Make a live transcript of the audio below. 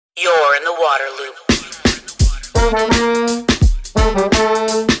You're in the water loop.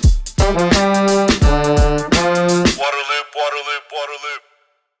 Waterloop.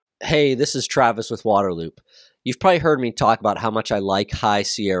 Hey, this is Travis with Waterloop. You've probably heard me talk about how much I like High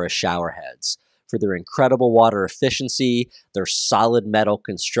Sierra showerheads for their incredible water efficiency, their solid metal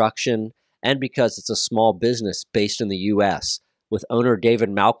construction, and because it's a small business based in the U.S., with owner David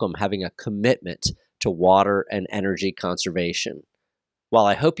Malcolm having a commitment to water and energy conservation. While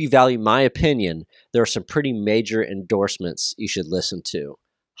I hope you value my opinion, there are some pretty major endorsements you should listen to.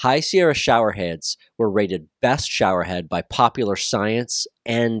 High Sierra showerheads were rated Best Showerhead by Popular Science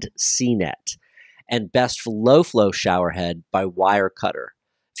and CNET, and Best Low Flow Showerhead by Wirecutter.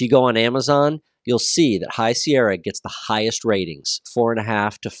 If you go on Amazon, you'll see that High Sierra gets the highest ratings,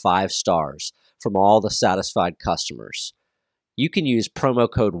 4.5 to 5 stars, from all the satisfied customers. You can use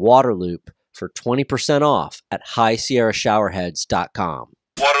promo code WATERLOOP for 20% off at highsierrashowerheads.com.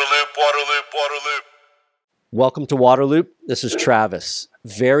 Waterloop. Welcome to Waterloop. This is Travis.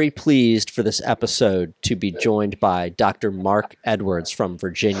 Very pleased for this episode to be joined by Dr. Marc Edwards from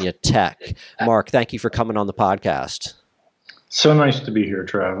Virginia Tech. Marc, thank you for coming on the podcast. So nice to be here,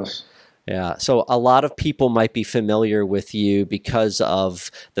 Travis. Yeah, so a lot of people might be familiar with you because of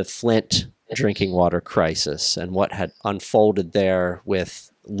the Flint drinking water crisis and what had unfolded there with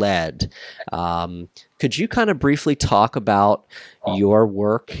lead. Could you kind of briefly talk about your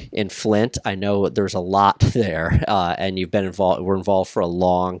work in Flint? I know there's a lot there, and you've been involved for a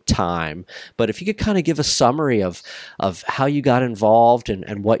long time. But if you could kind of give a summary of how you got involved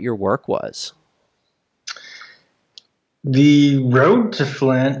and what your work was. The road to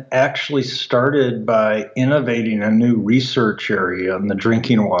Flint actually started by innovating a new research area in the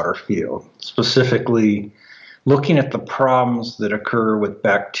drinking water field, specifically looking at the problems that occur with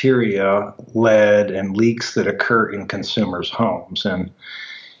bacteria, lead, and leaks that occur in consumers' homes. And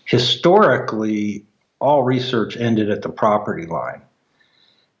historically, all research ended at the property line.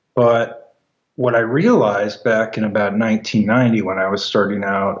 But what I realized back in about 1990, when I was starting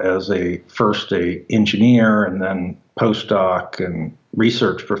out as first an engineer and then postdoc and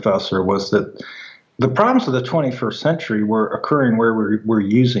research professor, was that the problems of the 21st century were occurring where we're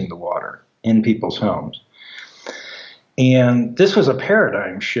using the water in people's homes. And this was a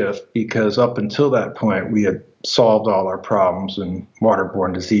paradigm shift because up until that point, we had solved all our problems in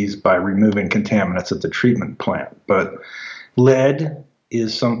waterborne disease by removing contaminants at the treatment plant. But lead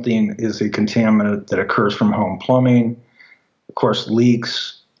is a contaminant that occurs from home plumbing. Of course,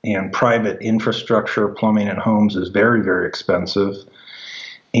 leaks and private infrastructure plumbing in homes is very, very expensive.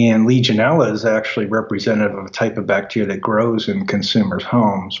 And Legionella is actually representative of a type of bacteria that grows in consumers'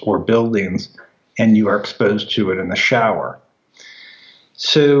 homes or buildings, and you are exposed to it in the shower.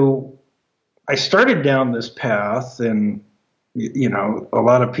 So I started down this path, and a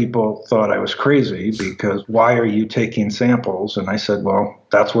lot of people thought I was crazy because why are you taking samples? And I said, well,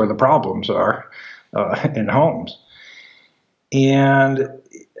 that's where the problems are in homes. And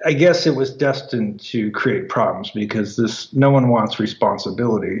I guess it was destined to create problems because no one wants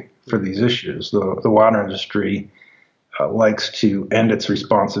responsibility for these issues. The water industry likes to end its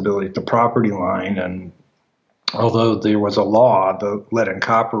responsibility at the property line, and although there was a law, the lead and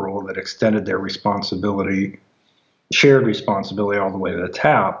copper rule, that extended their shared responsibility all the way to the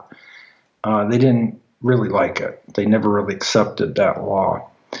tap, they didn't really like it. They never really accepted that law.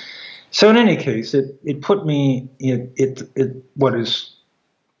 So in any case, it put me in what is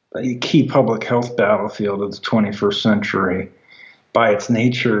a key public health battlefield of the 21st century. By its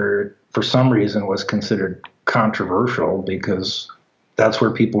nature, for some reason, was considered controversial because that's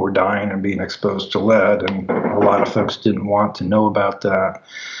where people were dying and being exposed to lead, and a lot of folks didn't want to know about that.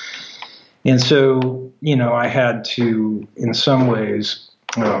 And so, I had to, in some ways,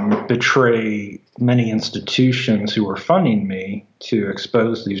 betray many institutions who were funding me to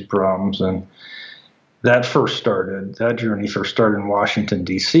expose these problems. And that journey first started in Washington,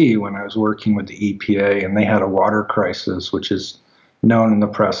 D.C., when I was working with the EPA, and they had a water crisis, which is known in the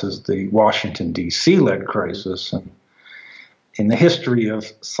press as the Washington, D.C. lead crisis. And in the history of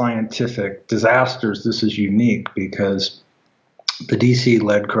scientific disasters, this is unique because the D.C.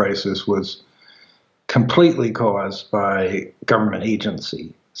 lead crisis was completely caused by government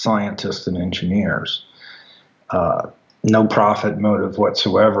agency, scientists and engineers. No profit motive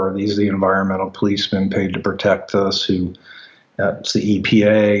whatsoever. These are the environmental policemen paid to protect us it's the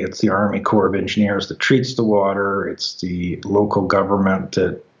EPA, it's the Army Corps of Engineers that treats the water, it's the local government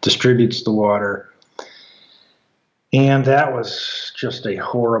that distributes the water. And that was just a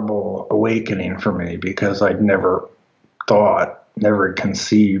horrible awakening for me because I'd never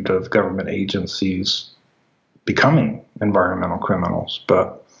conceived of government agencies becoming environmental criminals.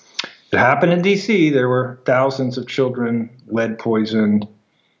 But It happened in D.C. There were thousands of children lead poisoned.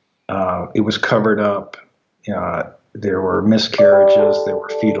 It was covered up. There were miscarriages. There were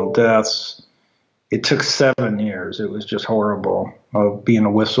fetal deaths. It took 7 years. It was just horrible being a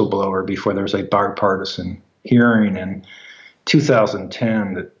whistleblower before there was a bipartisan hearing in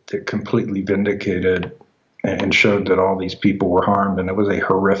 2010 that completely vindicated and showed that all these people were harmed. And it was a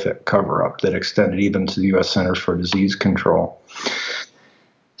horrific cover-up that extended even to the U.S. Centers for Disease Control.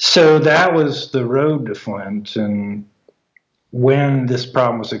 So that was the road to Flint. And when this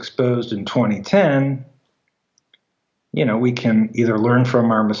problem was exposed in 2010, we can either learn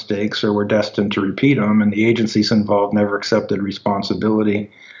from our mistakes or we're destined to repeat them. And the agencies involved never accepted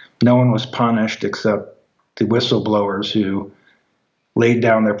responsibility. No one was punished except the whistleblowers who laid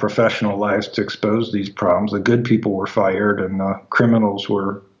down their professional lives to expose these problems. The good people were fired and the criminals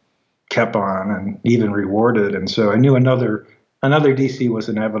were kept on and even rewarded. And so I knew another DC was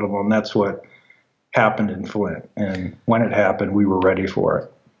inevitable, and that's what happened in Flint. And when it happened, we were ready for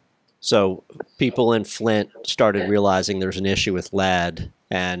it. So people in Flint started realizing there's an issue with lead,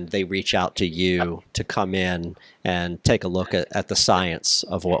 and they reach out to you to come in and take a look at the science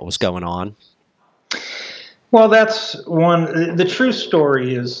of what was going on. Well, that's one. The true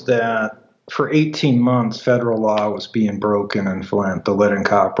story is that for 18 months, federal law was being broken in Flint. The lead and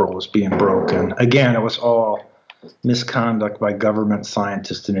copper was being broken. Again, it was all misconduct by government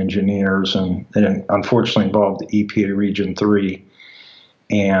scientists and engineers, and it unfortunately involved the EPA Region 3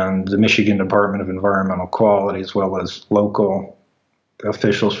 and the Michigan Department of Environmental Quality, as well as local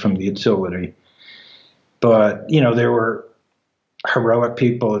officials from the utility. But, there were heroic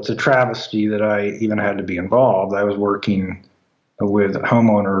people. It's a travesty that I even had to be involved. I was working with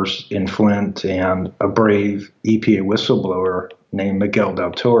homeowners in Flint and a brave EPA whistleblower named Miguel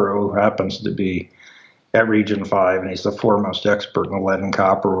Del Toro, who happens to be at Region 5, and he's the foremost expert in the lead and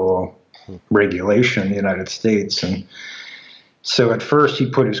copper oil regulation in the United States. And so at first he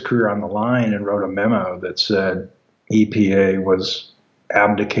put his career on the line and wrote a memo that said EPA was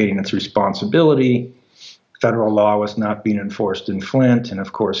abdicating its responsibility. Federal law was not being enforced in Flint. And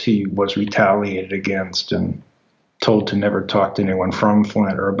of course he was retaliated against and told to never talk to anyone from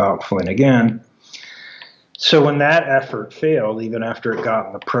Flint or about Flint again. So when that effort failed, even after it got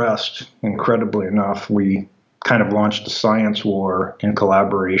in the press, incredibly enough, we kind of launched a science war in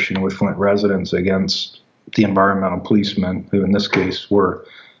collaboration with Flint residents against the environmental policemen, who in this case were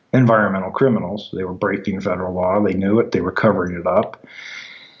environmental criminals. They were breaking federal law. They knew it. They were covering it up.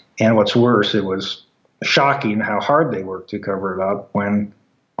 And what's worse, it was shocking how hard they worked to cover it up when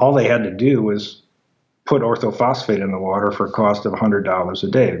all they had to do was put orthophosphate in the water for a cost of $100 a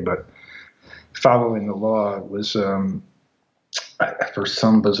day. But following the law was, for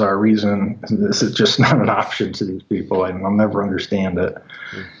some bizarre reason, this is just not an option to these people, and I'll never understand it.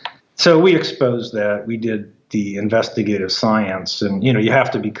 So we exposed that. We did the investigative science, and you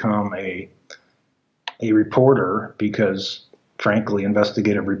have to become a reporter because, frankly,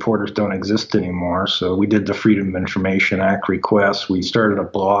 investigative reporters don't exist anymore. So we did the Freedom of Information Act requests. We started a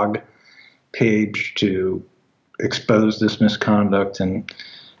blog page to expose this misconduct, and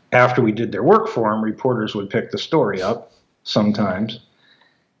after we did their work for them, reporters would pick the story up sometimes.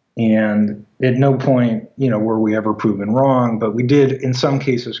 And at no point, were we ever proven wrong, but we did in some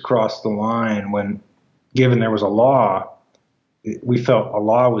cases cross the line when, given there was a law, we felt a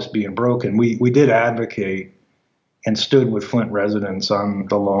law was being broken. We did advocate and stood with Flint residents on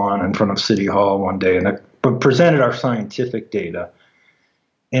the lawn in front of City Hall one day and presented our scientific data.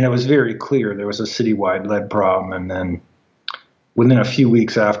 And it was very clear there was a citywide lead problem. And then within a few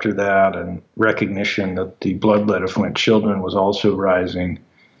weeks after that, and recognition that the blood lead of Flint children was also rising,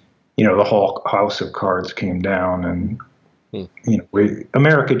 the whole house of cards came down, and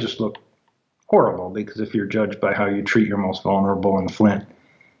America just looked horrible, because if you're judged by how you treat your most vulnerable, and Flint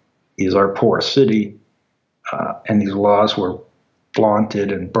is our poorest city, and these laws were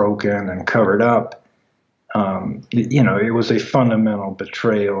flaunted and broken and covered up, it was a fundamental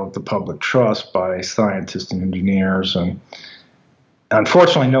betrayal of the public trust by scientists and engineers. And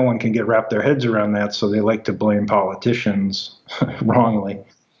unfortunately, no one can wrap their heads around that, so they like to blame politicians wrongly,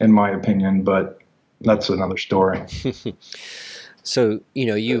 in my opinion, but that's another story. So,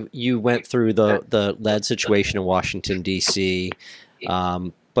 you went through the lead situation in Washington, D.C.,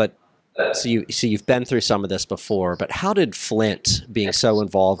 but so you've been through some of this before, but how did Flint, being so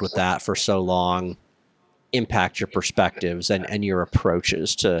involved with that for so long, impact your perspectives and your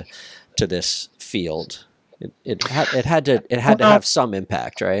approaches to this field? It had to have some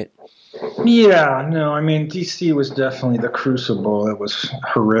impact, right? Yeah, no, DC was definitely the crucible. It was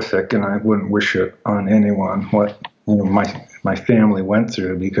horrific, and I wouldn't wish it on anyone. my family went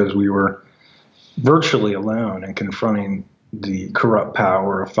through, because we were virtually alone in confronting the corrupt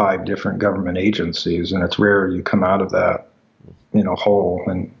power of 5 different government agencies. And it's rare you come out of that, whole.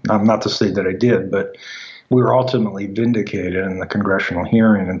 And I'm not to say that I did, but we were ultimately vindicated in the congressional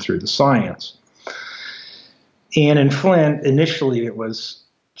hearing and through the science. And in Flint, initially it was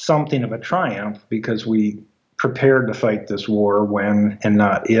something of a triumph, because we prepared to fight this war when and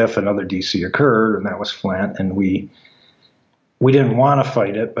not if another DC occurred, and that was Flint. And we didn't want to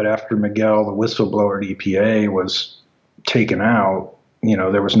fight it, but after Miguel, the whistleblower at EPA, was taken out,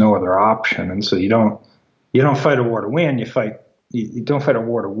 there was no other option. And so you don't fight a war to win. You don't fight a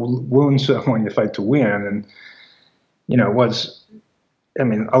war to wound someone. You fight to win.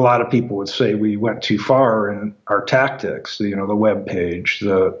 And a lot of people would say we went too far in our tactics. The web page,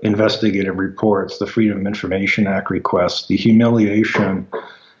 the investigative reports, the Freedom of Information Act requests, the humiliation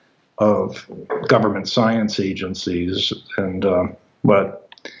of government science agencies. And but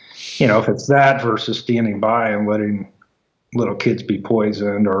if it's that versus standing by and letting little kids be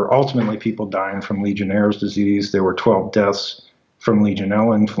poisoned, or ultimately people dying from Legionnaire's disease. There were 12 deaths from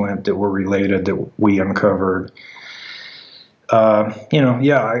Legionella in Flint that were related, that we uncovered.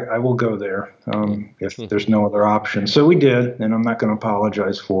 I will go there if there's no other option. So we did, and I'm not going to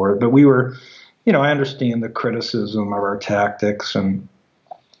apologize for it. But we were, I understand the criticism of our tactics, and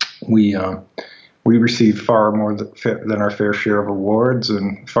we received far more than our fair share of awards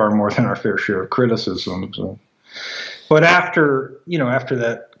and far more than our fair share of criticism. So. But after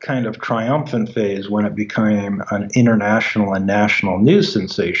that kind of triumphant phase, when it became an international and national news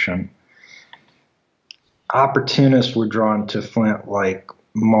sensation, opportunists were drawn to Flint like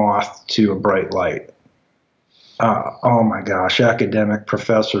moth to a bright light. Oh my gosh, academic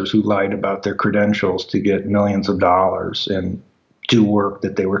professors who lied about their credentials to get millions of dollars and do work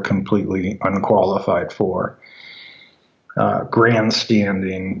that they were completely unqualified for.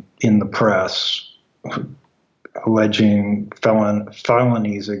 Grandstanding in the press, alleging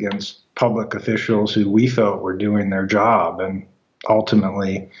felonies against public officials who we felt were doing their job, and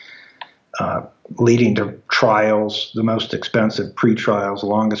ultimately leading to trials, the most expensive pretrials,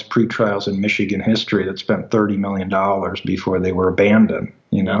 longest pretrials in Michigan history, that spent $30 million before they were abandoned.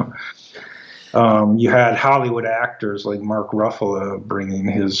 You had Hollywood actors like Marc Ruffalo bringing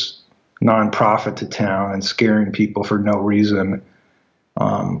his nonprofit to town and scaring people for no reason,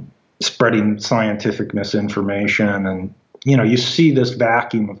 spreading scientific misinformation. And, you see this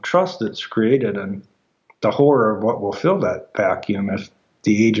vacuum of trust that's created, and the horror of what will fill that vacuum if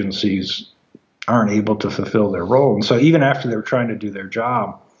the agencies aren't able to fulfill their role. And so even after they were trying to do their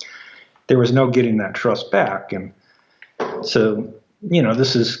job, there was no getting that trust back. And so,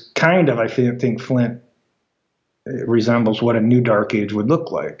 this is kind of, I think Flint resembles what a new dark age would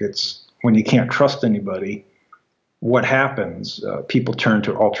look like. It's when you can't trust anybody, what happens? People turn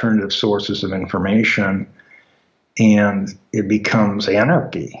to alternative sources of information, and it becomes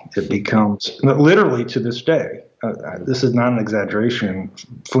anarchy. It becomes, literally to this day, this is not an exaggeration,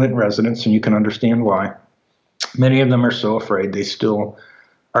 Flint residents, and you can understand why, many of them are so afraid they still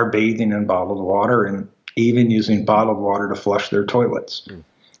are bathing in bottled water and even using bottled water to flush their toilets.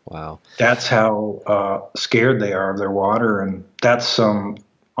 Wow. That's how scared they are of their water, and that's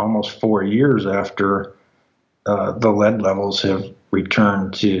almost 4 years after the lead levels have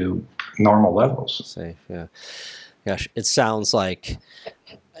returned to normal levels. Safe, yeah. Gosh, it sounds like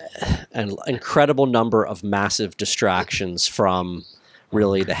an incredible number of massive distractions from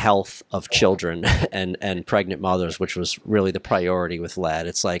really the health of children and pregnant mothers, which was really the priority with lead.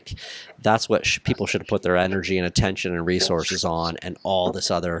 It's like that's what people should have put their energy and attention and resources on, and all this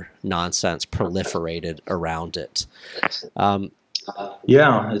other nonsense proliferated around it.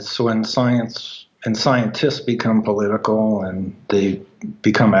 It's when science and scientists become political and they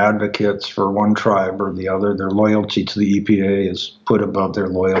become advocates for one tribe or the other. Their loyalty to the EPA is put above their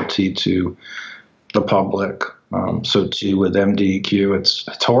loyalty to the public. So too with MDEQ, it's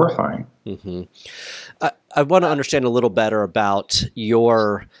horrifying. Mm-hmm. I want to understand a little better about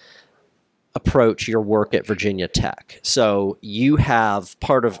your approach, your work at Virginia Tech. So you have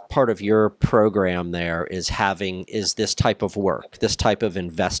part of your program there is this type of work, this type of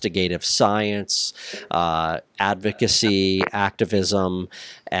investigative science, advocacy, activism,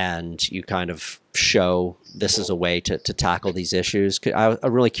 and you kind of show this is a way to tackle these issues. I'm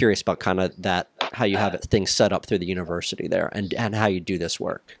really curious about kind of that, how you have things set up through the university there, and how you do this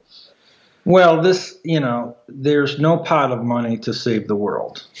work. Well, there's no pot of money to save the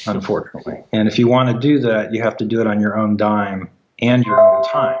world, unfortunately. And if you want to do that, you have to do it on your own dime and your own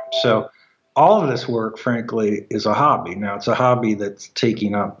time. So all of this work, frankly, is a hobby. Now, it's a hobby that's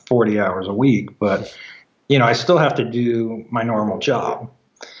taking up 40 hours a week, but, I still have to do my normal job.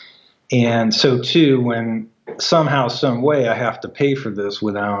 And so too, when somehow, some way I have to pay for this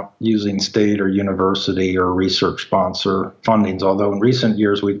without using state or university or research sponsor fundings, although in recent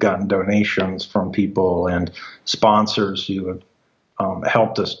years we've gotten donations from people and sponsors who have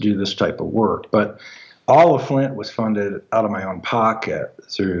helped us do this type of work. But all of Flint was funded out of my own pocket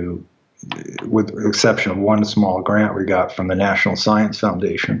through, with the exception of one small grant we got from the National Science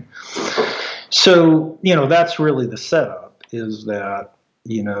Foundation. So, that's really the setup, is that,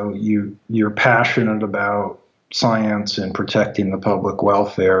 you're passionate about science and protecting the public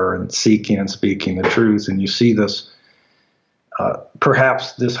welfare and seeking and speaking the truth. And you see this,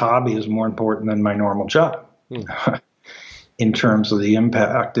 perhaps this hobby is more important than my normal job. In terms of the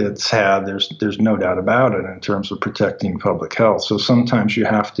impact it's had. There's no doubt about it in terms of protecting public health. So sometimes you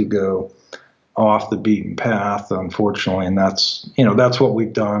have to go off the beaten path, unfortunately, and that's what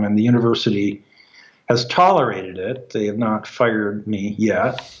we've done. And the university has tolerated it. They have not fired me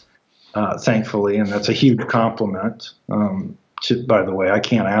yet, thankfully, and that's a huge compliment. By the way, you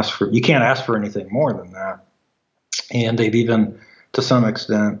can't ask for anything more than that. And they've even, to some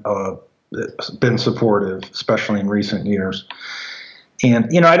extent, been supportive, especially in recent years.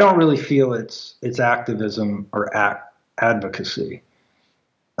 And I don't really feel it's activism or advocacy.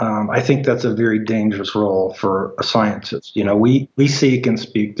 I think that's a very dangerous role for a scientist. We seek and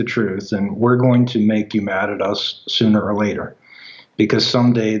speak the truth, and we're going to make you mad at us sooner or later, because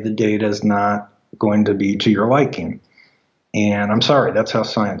someday the data is not going to be to your liking. And I'm sorry, that's how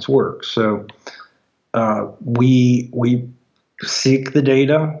science works. So we seek the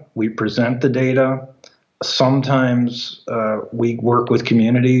data, we present the data. Sometimes we work with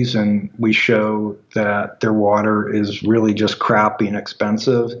communities and we show that their water is really just crappy and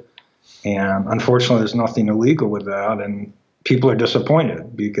expensive. And unfortunately, there's nothing illegal with that. And people are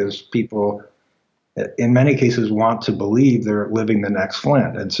disappointed because people, in many cases, want to believe they're living the next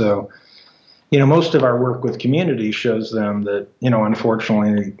Flint. And so, most of our work with communities shows them that,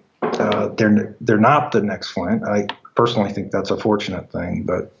 unfortunately, they're not the next Flint. I personally think that's a fortunate thing,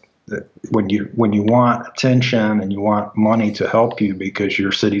 but when you want attention and you want money to help you because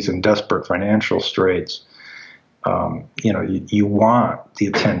your city's in desperate financial straits, you want the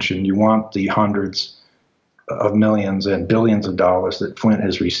attention, you want the hundreds of millions and billions of dollars that Flint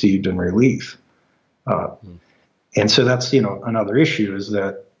has received in relief. And so that's, another issue, is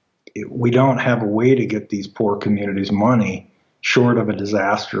that we don't have a way to get these poor communities money short of a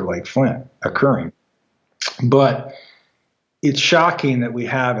disaster like Flint occurring. But it's shocking that we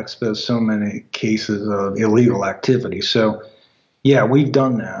have exposed so many cases of illegal activity. So, yeah, we've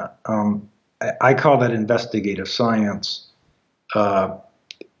done that. I call that investigative science.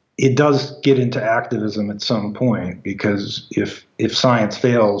 It does get into activism at some point, because if science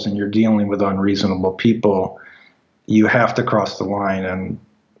fails and you're dealing with unreasonable people, you have to cross the line and,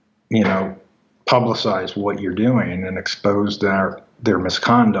 publicize what you're doing and expose their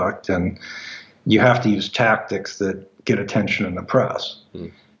misconduct. And you have to use tactics that get attention in the press.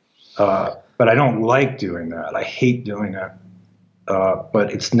 But I don't like doing that. I hate doing it.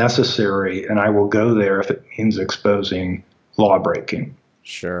 But it's necessary, and I will go there if it means exposing law breaking.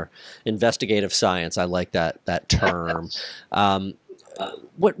 Sure. Investigative science. I like that term.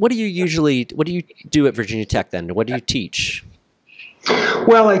 What do you do at Virginia Tech then? What do you teach?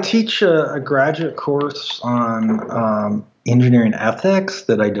 Well, I teach a graduate course on engineering ethics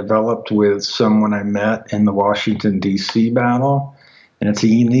that I developed with someone I met in the Washington, D.C. battle. And it's a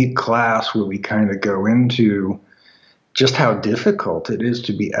unique class where we kind of go into just how difficult it is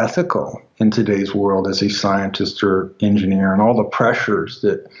to be ethical in today's world as a scientist or engineer, and all the pressures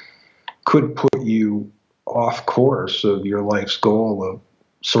that could put you off course of your life's goal of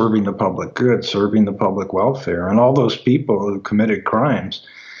serving the public good, serving the public welfare. And all those people who committed crimes,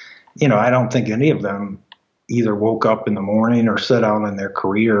 I don't think any of them either woke up in the morning or set out in their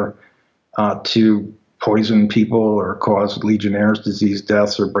career to poison people or cause Legionnaire's disease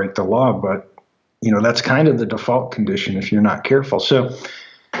deaths or break the law. But, that's kind of the default condition if you're not careful. So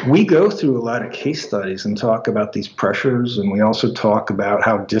we go through a lot of case studies and talk about these pressures. And we also talk about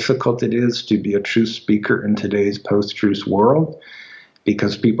how difficult it is to be a truth speaker in today's post-truth world,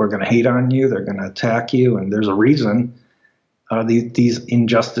 because people are going to hate on you. They're going to attack you. And there's a reason these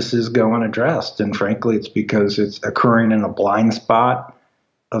injustices go unaddressed. And frankly, it's because it's occurring in a blind spot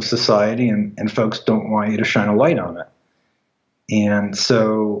of society, and folks don't want you to shine a light on it. And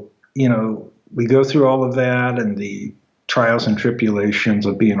so, we go through all of that and the trials and tribulations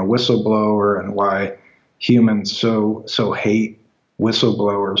of being a whistleblower, and why humans so hate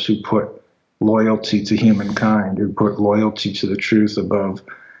whistleblowers who put loyalty to humankind, who put loyalty to the truth above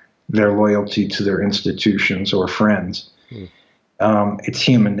their loyalty to their institutions or friends. It's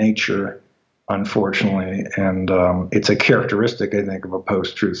human nature, unfortunately, and it's a characteristic, I think, of a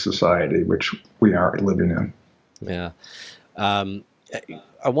post-truth society, which we are living in. Yeah.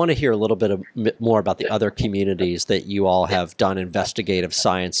 I want to hear a little bit more about the other communities that you all have done investigative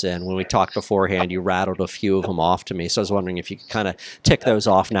science in. When we talked beforehand, you rattled a few of them off to me, so I was wondering if you could kind of tick those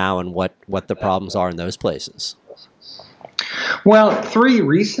off now and what the problems are in those places. Well, 3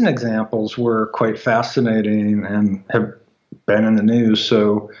 recent examples were quite fascinating and have been in the news.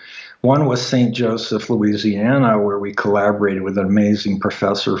 So one was St. Joseph, Louisiana, where we collaborated with an amazing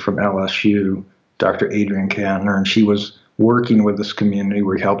professor from LSU, Dr. Adrienne Kantner, and she was working with this community.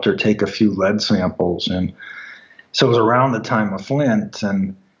 We helped her take a few lead samples. And so it was around the time of Flint,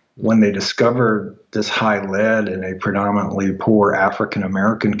 and when they discovered this high lead in a predominantly poor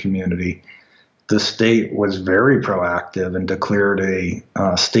African-American community, the state was very proactive and declared a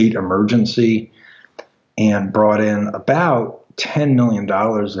state emergency and brought in about $10 million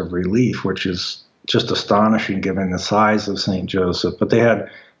of relief, which is just astonishing given the size of St. Joseph. But they had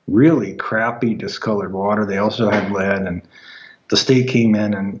really crappy discolored water. They also had lead, and the state came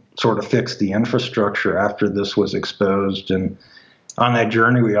in and sort of fixed the infrastructure after this was exposed. And on that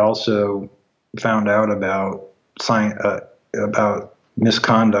journey, we also found out about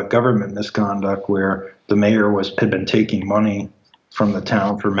misconduct, government misconduct, where the mayor had been taking money from the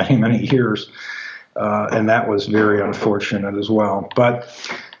town for many, many years. And that was very unfortunate as well. But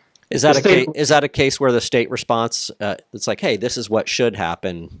is that a case where the state response, it's like, hey, this is what should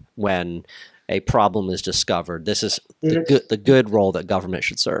happen when a problem is discovered. This is the good role that government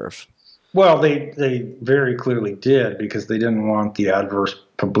should serve. Well, they very clearly did, because they didn't want the adverse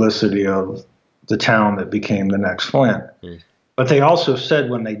publicity of the town that became the next Flint. But they also said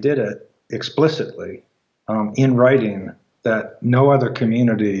when they did it explicitly in writing that no other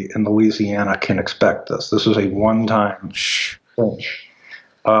community in Louisiana can expect this. This was a one-time thing.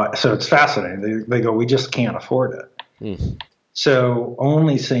 So it's fascinating. They go, we just can't afford it. So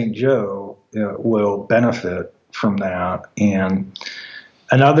only St. Joe will benefit from that. And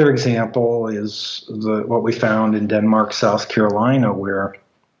another example is what we found in Denmark, South Carolina, where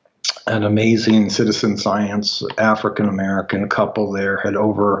an amazing citizen science African-American couple there had,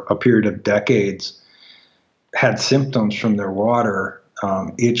 over a period of decades, had symptoms from their water,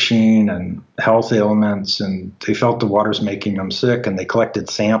 itching and health ailments, and they felt the water's making them sick, and they collected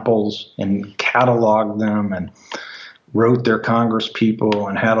samples and cataloged them and wrote their Congress people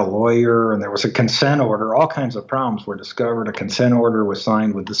and had a lawyer, and there was a consent order. All kinds of problems were discovered. A consent order was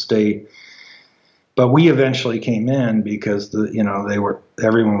signed with the state. But we eventually came in because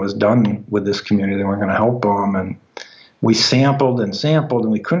everyone was done with this community. They weren't going to help them, and we sampled, and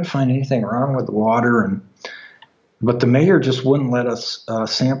we couldn't find anything wrong with the water. But the mayor just wouldn't let us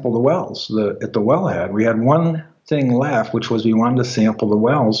sample the wells at the wellhead. We had one thing left, which was we wanted to sample the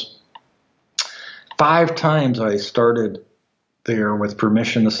wells. 5 times I started there with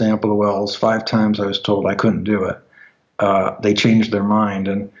permission to sample the wells. 5 times I was told I couldn't do it. They changed their mind.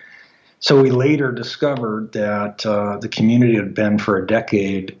 And so we later discovered that the community had been for a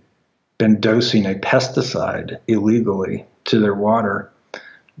decade been dosing a pesticide illegally to their water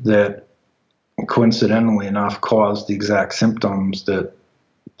that coincidentally enough caused the exact symptoms that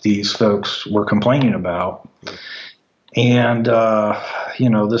these folks were complaining about. And,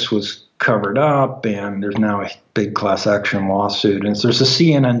 this was covered up, and there's now a big class action lawsuit. And there's a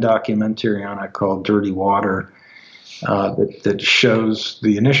CNN documentary on it called Dirty Water that shows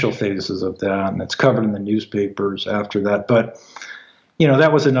the initial phases of that, and it's covered in the newspapers after that. But,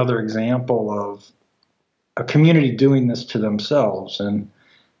 that was another example of a community doing this to themselves and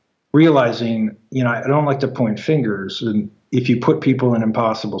realizing, I don't like to point fingers, and if you put people in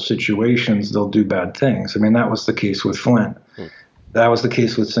impossible situations, they'll do bad things. I mean, that was the case with Flint. That was the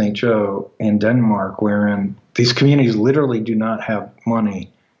case with St. Joe in Denmark, wherein these communities literally do not have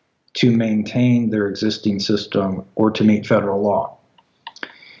money to maintain their existing system or to meet federal law.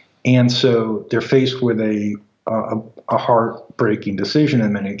 And so they're faced with a heartbreaking decision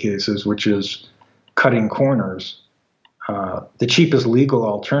in many cases, which is cutting corners. The cheapest legal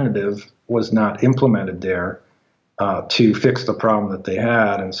alternative was not implemented there to fix the problem that they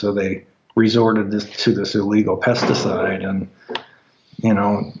had, and so they resorted to this illegal pesticide, and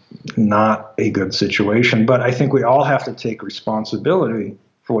not a good situation. But I think we all have to take responsibility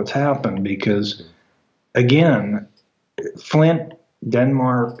for what's happened, because again, Flint,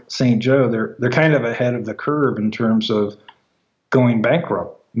 Denmark, St. Joe, they're kind of ahead of the curve in terms of going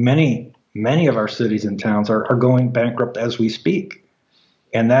bankrupt. Many of our cities and towns are going bankrupt as we speak.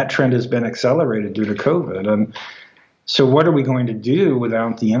 And that trend has been accelerated due to COVID. And So what are we going to do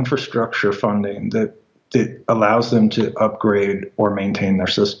without the infrastructure funding that allows them to upgrade or maintain their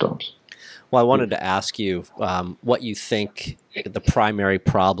systems? Well, I wanted to ask you what you think the primary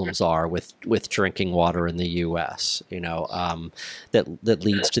problems are with drinking water in the U.S. That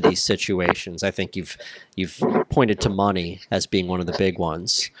leads to these situations. I think you've pointed to money as being one of the big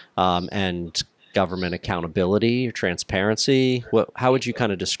ones, and government accountability or transparency. How would you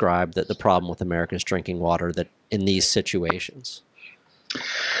kind of describe the problem with America's drinking water that in these situations?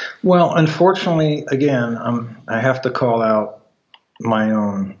 Well, unfortunately, again, I have to call out my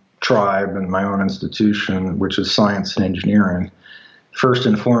own tribe and my own institution, which is science and engineering. First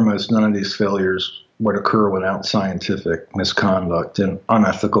and foremost, none of these failures would occur without scientific misconduct and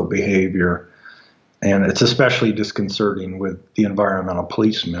unethical behavior. And it's especially disconcerting with the environmental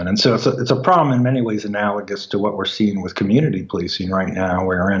policemen. And so it's a problem in many ways analogous to what we're seeing with community policing right now,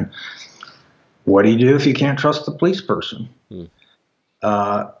 wherein what do you do if you can't trust the police person?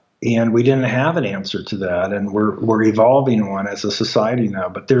 And we didn't have an answer to that, and we're evolving one as a society now.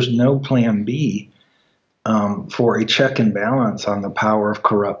 But there's no plan B for a check and balance on the power of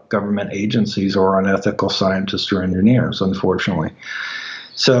corrupt government agencies or unethical scientists or engineers, unfortunately.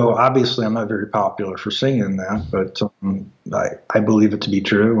 So obviously, I'm not very popular for saying that, but I believe it to be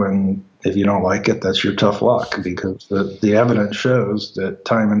true. And if you don't like it, that's your tough luck, because the evidence shows that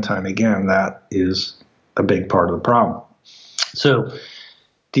time and time again, that is a big part of the problem. So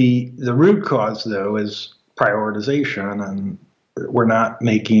the root cause, though, is prioritization, and we're not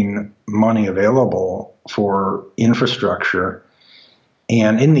making money available for infrastructure.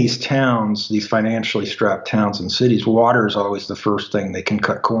 And in these towns, these financially strapped towns and cities, water is always the first thing they can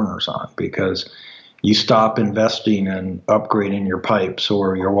cut corners on, because you stop investing in upgrading your pipes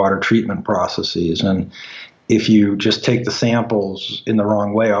or your water treatment processes. And if you just take the samples in the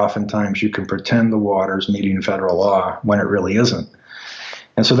wrong way, oftentimes you can pretend the water is meeting federal law when it really isn't.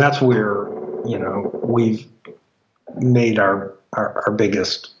 And so that's where, we've made our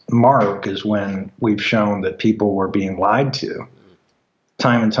biggest mark, is when we've shown that people were being lied to.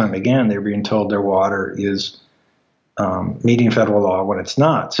 Time and time again, they're being told their water is meeting federal law when it's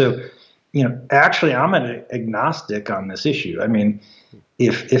not. So, actually, I'm an agnostic on this issue. I mean,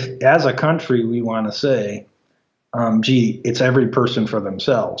 if as a country we want to say, it's every person for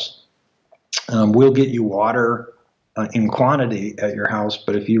themselves. We'll get you water in quantity at your house,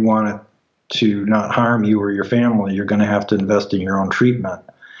 but if you want it to not harm you or your family, you're going to have to invest in your own treatment.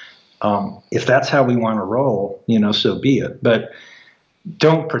 If that's how we want to roll, so be it. But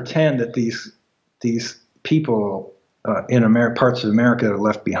don't pretend that these people in parts of America that are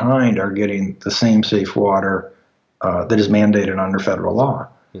left behind are getting the same safe water that is mandated under federal law.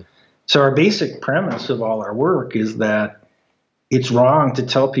 So our basic premise of all our work is that it's wrong to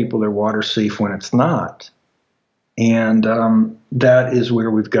tell people their water's safe when it's not. And that is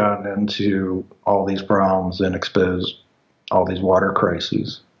where we've gotten into all these problems and exposed all these water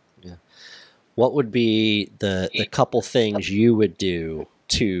crises. Yeah. What would be the couple things you would do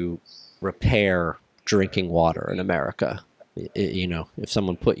to repair drinking water in America? If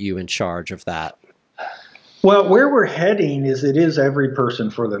someone put you in charge of that. Well, where we're heading is it is every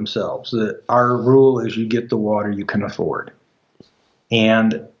person for themselves. Our rule is you get the water you can afford.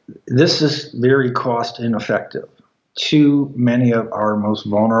 And this is very cost ineffective. Too many of our most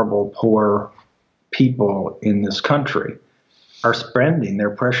vulnerable, poor people in this country are spending their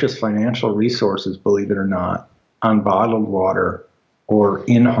precious financial resources, believe it or not, on bottled water or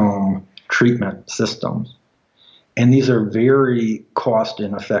in-home treatment systems. And these are very cost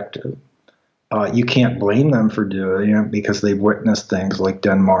ineffective. You can't blame them for doing it because they've witnessed things like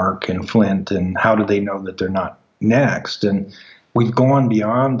Denmark and Flint, and how do they know that they're not next? And we've gone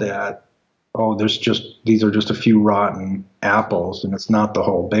beyond that. These are just a few rotten apples, and it's not the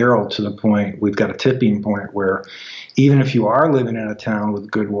whole barrel, to the point we've got a tipping point where even if you are living in a town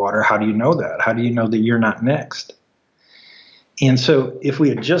with good water, how do you know that? How do you know that you're not next? And so if we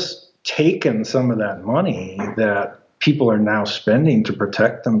had just taken some of that money that people are now spending to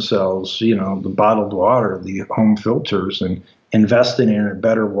protect themselves, the bottled water, the home filters, and invested in a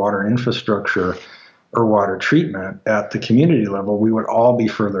better water infrastructure or water treatment at the community level, we would all be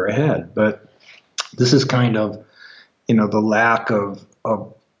further ahead. But this is kind of, the lack of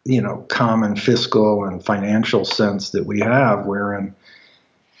common fiscal and financial sense that we have, wherein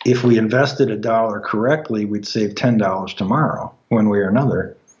if we invested $1 correctly, we'd save $10 tomorrow, one way or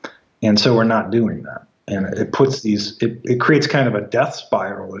another. And so we're not doing that. And it puts it creates kind of a death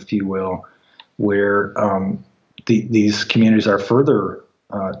spiral, if you will, where these communities are further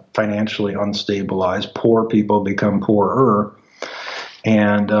financially unstabilized. Poor people become poorer.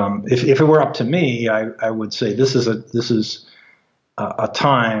 And if it were up to me, I would say this is a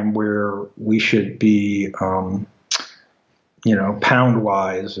time where we should be, pound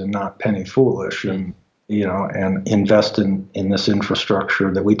wise and not penny foolish, and and invest in this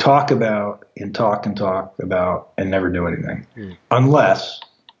infrastructure that we talk about and talk about and never do anything, unless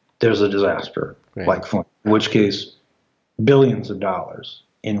there's a disaster like Flint, in which case billions of dollars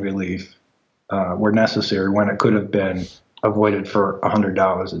in relief were necessary when it could have been avoided for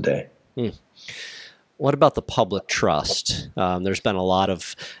 $100 a day. What about the public trust? There's been a lot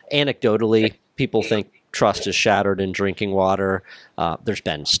of, anecdotally, people think trust is shattered in drinking water. There's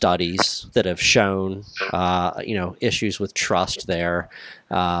been studies that have shown, issues with trust there.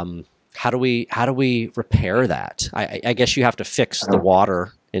 How do we repair that? I guess you have to fix the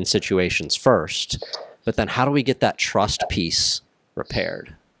water in situations first, but then how do we get that trust piece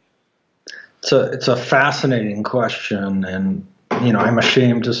repaired? It's a fascinating question, and I'm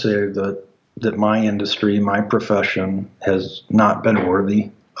ashamed to say that my industry, my profession, has not been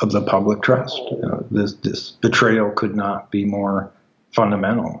worthy of the public trust. This betrayal could not be more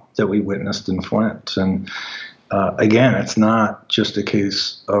fundamental that we witnessed in Flint. And again, it's not just a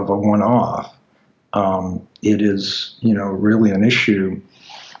case of a one-off. It is, really an issue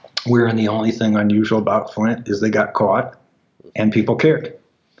wherein the only thing unusual about Flint is they got caught and people cared.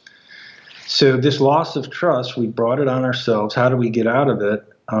 So this loss of trust, we brought it on ourselves. How do we get out of it?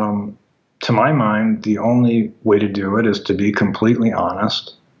 To my mind, the only way to do it is to be completely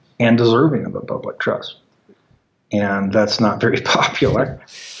honest and deserving of the public trust. And that's not very popular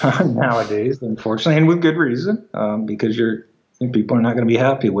nowadays, unfortunately, and with good reason, because people are not going to be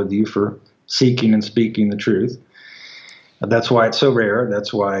happy with you for seeking and speaking the truth. That's why it's so rare.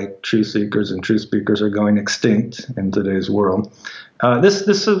 That's why truth seekers and truth speakers are going extinct in today's world.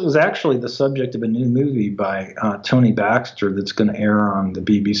 This was actually the subject of a new movie by Tony Baxter that's going to air on the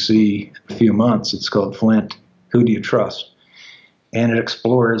BBC in a few months. It's called Flint, Who Do You Trust? And it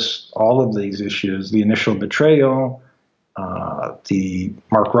explores all of these issues: the initial betrayal, the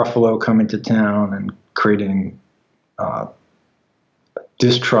Marc Ruffalo coming to town and creating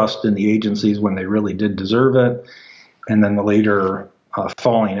distrust in the agencies when they really did deserve it, and then the later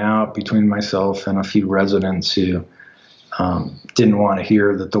falling out between myself and a few residents who didn't want to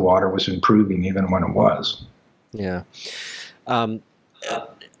hear that the water was improving even when it was. Yeah.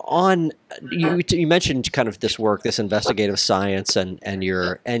 You mentioned kind of this work, this investigative science, and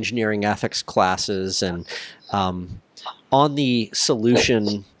your engineering ethics classes, and on the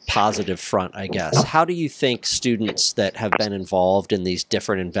solution positive front, I guess, how do you think students that have been involved in these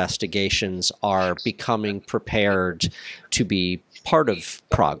different investigations are becoming prepared to be part of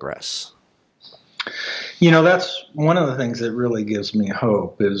progress? That's one of the things that really gives me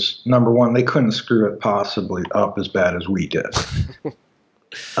hope is, number one, they couldn't screw it possibly up as bad as we did.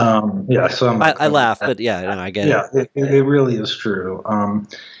 I laugh, but I get it. It really is true.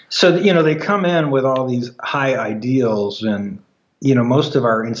 So they come in with all these high ideals, and most of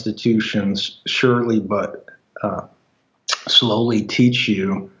our institutions surely but slowly teach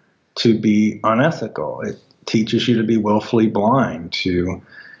you to be unethical. It teaches you to be willfully blind, to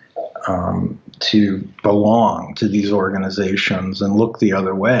belong to these organizations and look the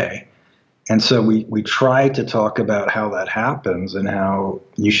other way. And so we try to talk about how that happens and how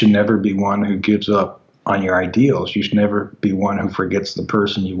you should never be one who gives up on your ideals. You should never be one who forgets the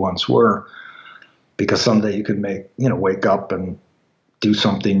person you once were, because someday you could wake up and do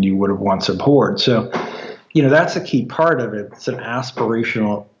something you would have once abhorred. So, that's a key part of it. It's an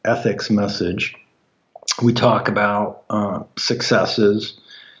aspirational ethics message. We talk about successes.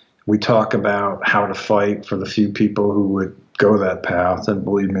 We talk about how to fight for the few people who would go that path, and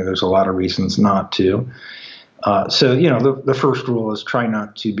believe me, there's a lot of reasons not to. So the first rule is try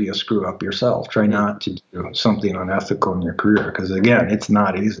not to be a screw up yourself. Try not to do something unethical in your career, because again, it's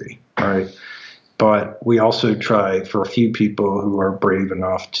not easy, right? But we also try for a few people who are brave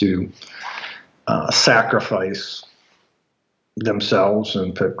enough to sacrifice themselves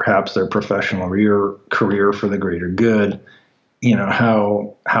and perhaps their professional career for the greater good.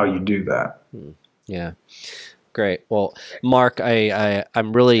 How you do that. Yeah. Great. Well, Marc,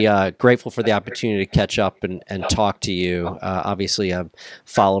 I'm really grateful for the opportunity to catch up and talk to you. Obviously, I've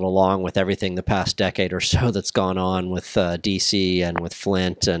followed along with everything the past decade or so that's gone on with DC and with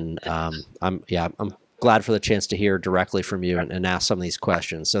Flint, and I'm glad for the chance to hear directly from you and ask some of these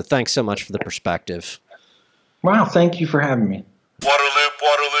questions. So thanks so much for the perspective. Wow, thank you for having me. Waterloop,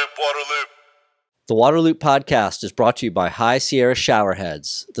 waterloop, waterloop. The Waterloop podcast is brought to you by High Sierra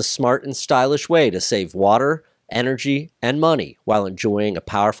Showerheads, the smart and stylish way to save water energy, and money while enjoying a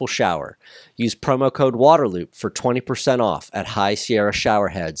powerful shower. Use promo code WATERLOOP for 20% off at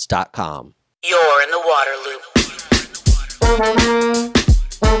HighSierraShowerheads.com. You're in the water loop.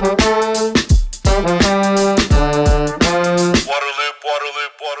 Waterloop,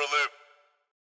 waterloop, waterloop.